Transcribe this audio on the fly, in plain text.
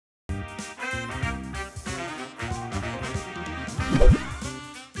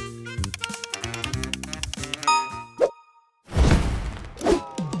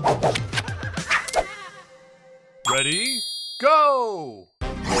go!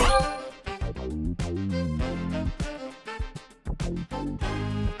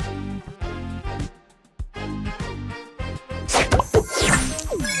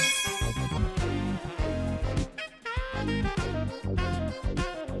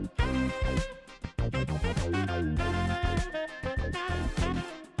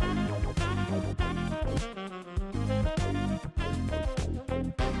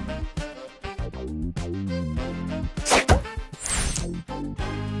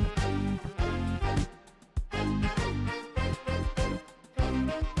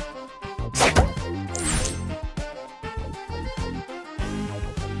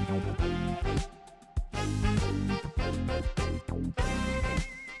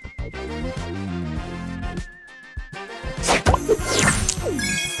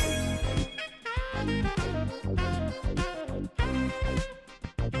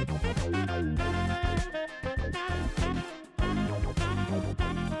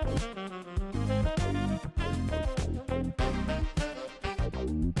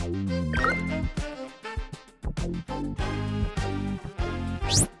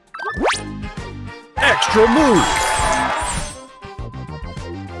 Extra move!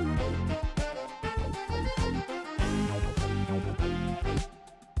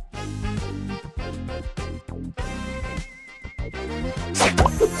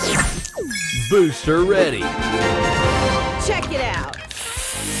 Booster ready! Check it out!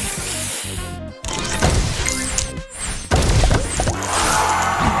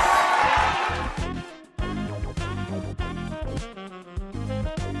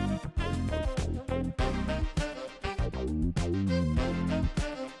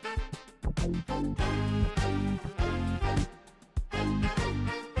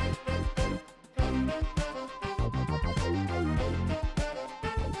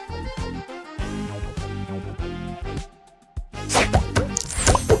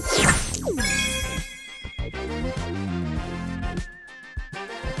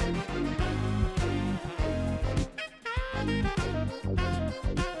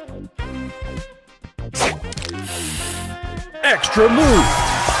 Extra move!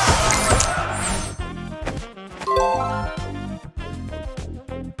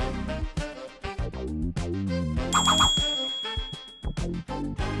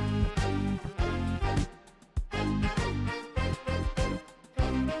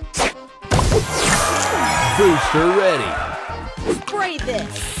 Booster ready! Spray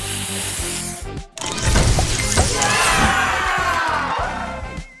this!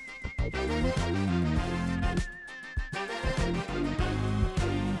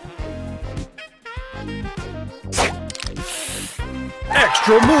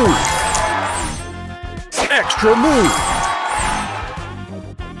 Extra move! Extra move!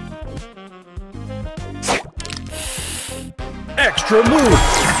 Extra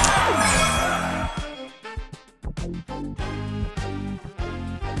move!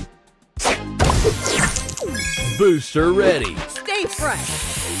 Booster ready! Stay fresh!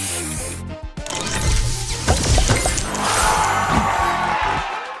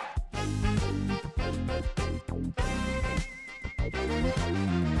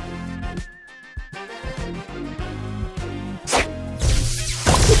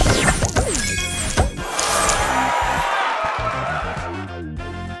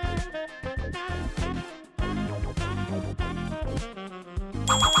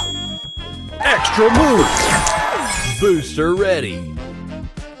 Extra move! Booster ready!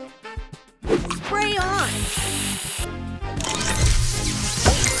 Spray on!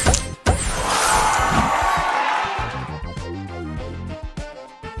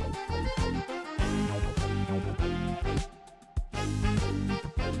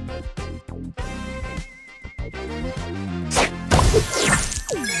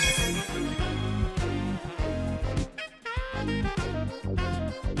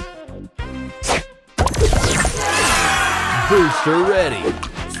 Booster ready!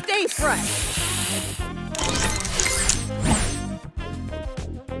 Stay fresh!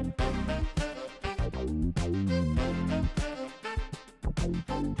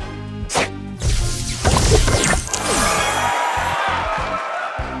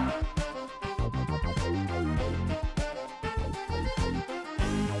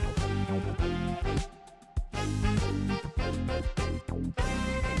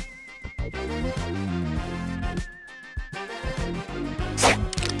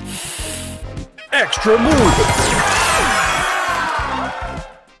 Extra move!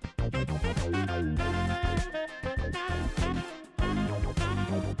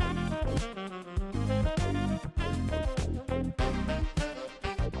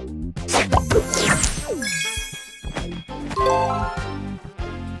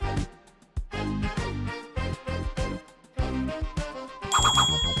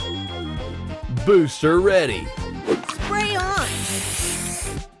 Booster ready. Spray on.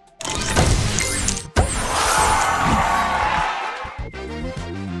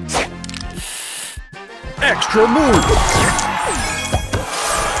 Extra move.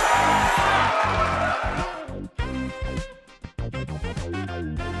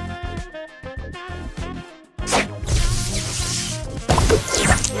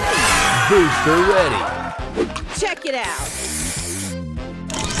 Booster ready. Check it out.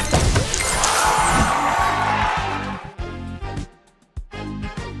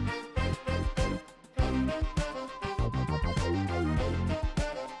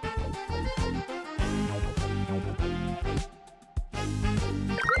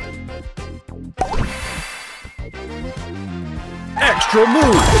 Extra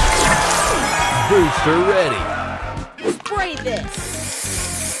move. Booster ready. Spray this.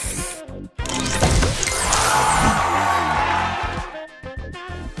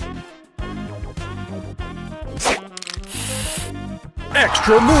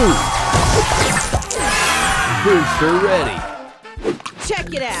 Extra move. Booster ready.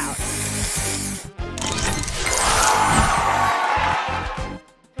 Check it out.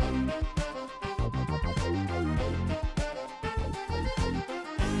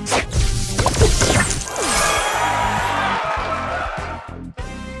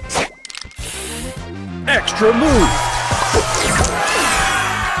 Extra move.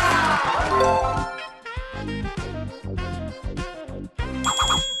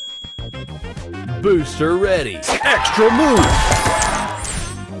 Booster ready. Extra move.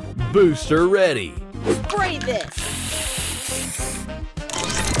 Booster ready. Spray this.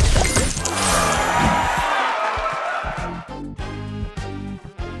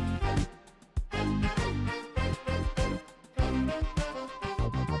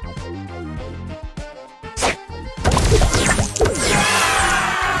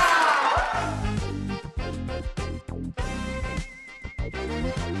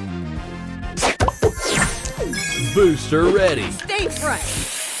 Booster ready. Stay fresh.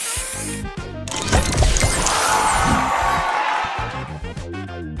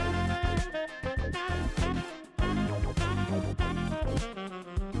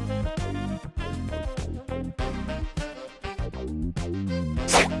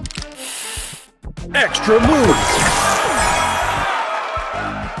 Extra move.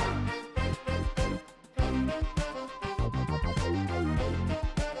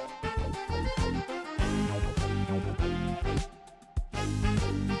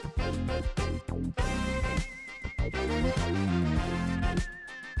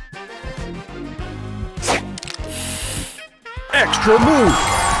 Extra move.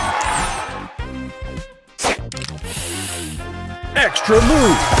 Extra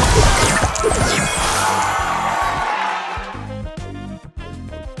move.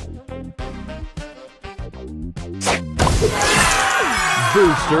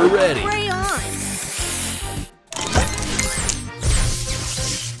 Booster ready. Spray on.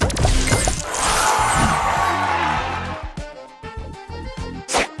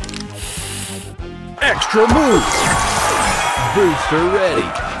 Extra move. Booster ready.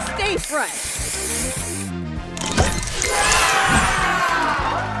 Stay fresh.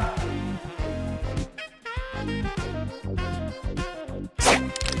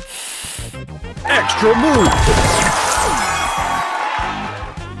 Extra move.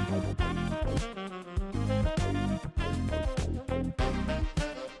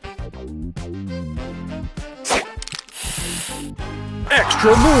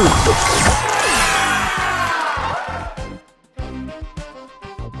 Extra move.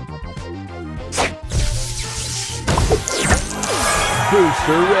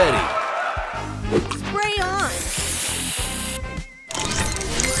 Booster ready. Spray on.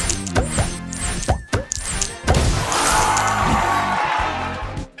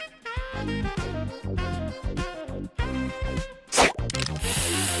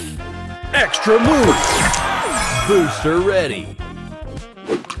 Extra move. Booster ready.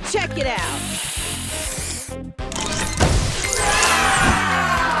 Check it out.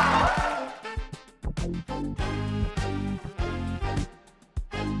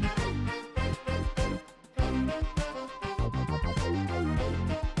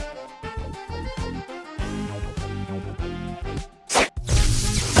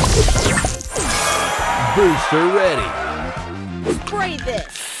 Booster ready. Spray this.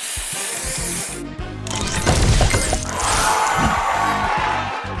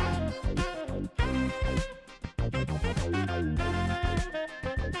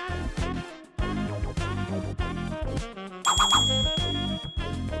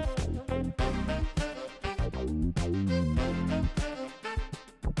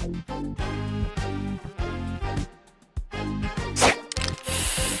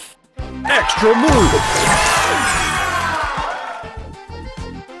 Extra move!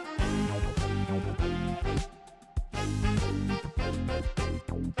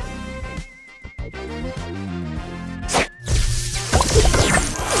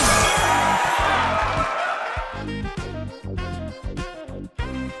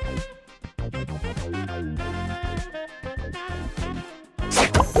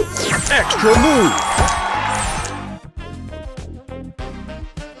 Extra move!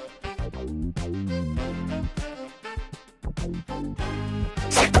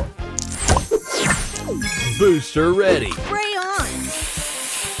 Booster ready. Spray on.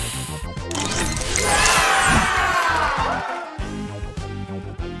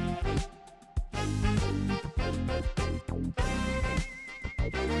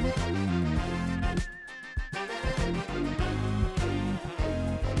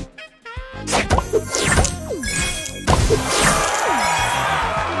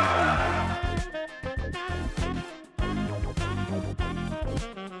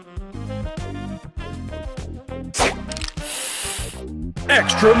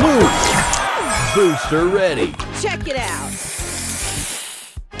 Extra move! Booster ready. Check it out.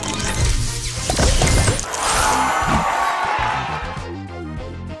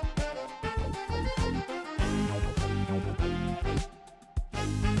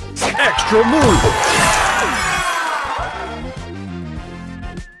 Extra move!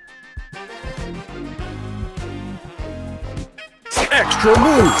 Extra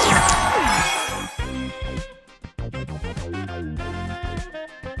move!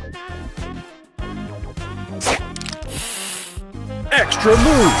 Extra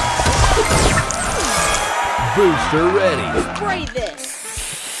move! Booster ready. Spray this.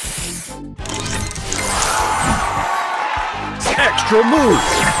 Extra move!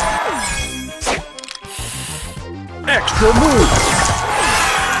 Extra move!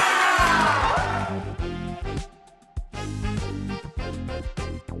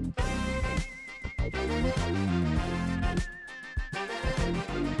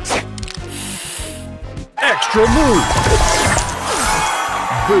 Extra move!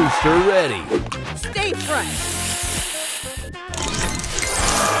 Booster ready. Stay fresh.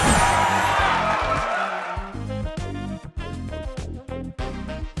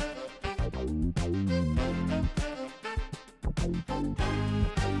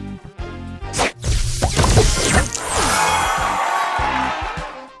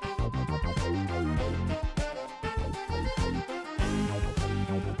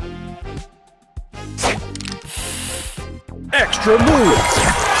 Extra move!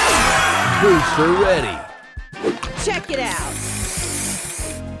 Booster ready. Check it out.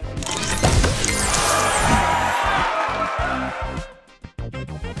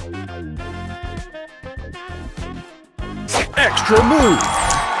 Extra move!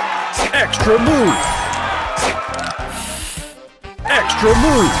 Extra move! Extra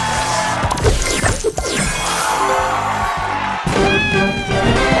move!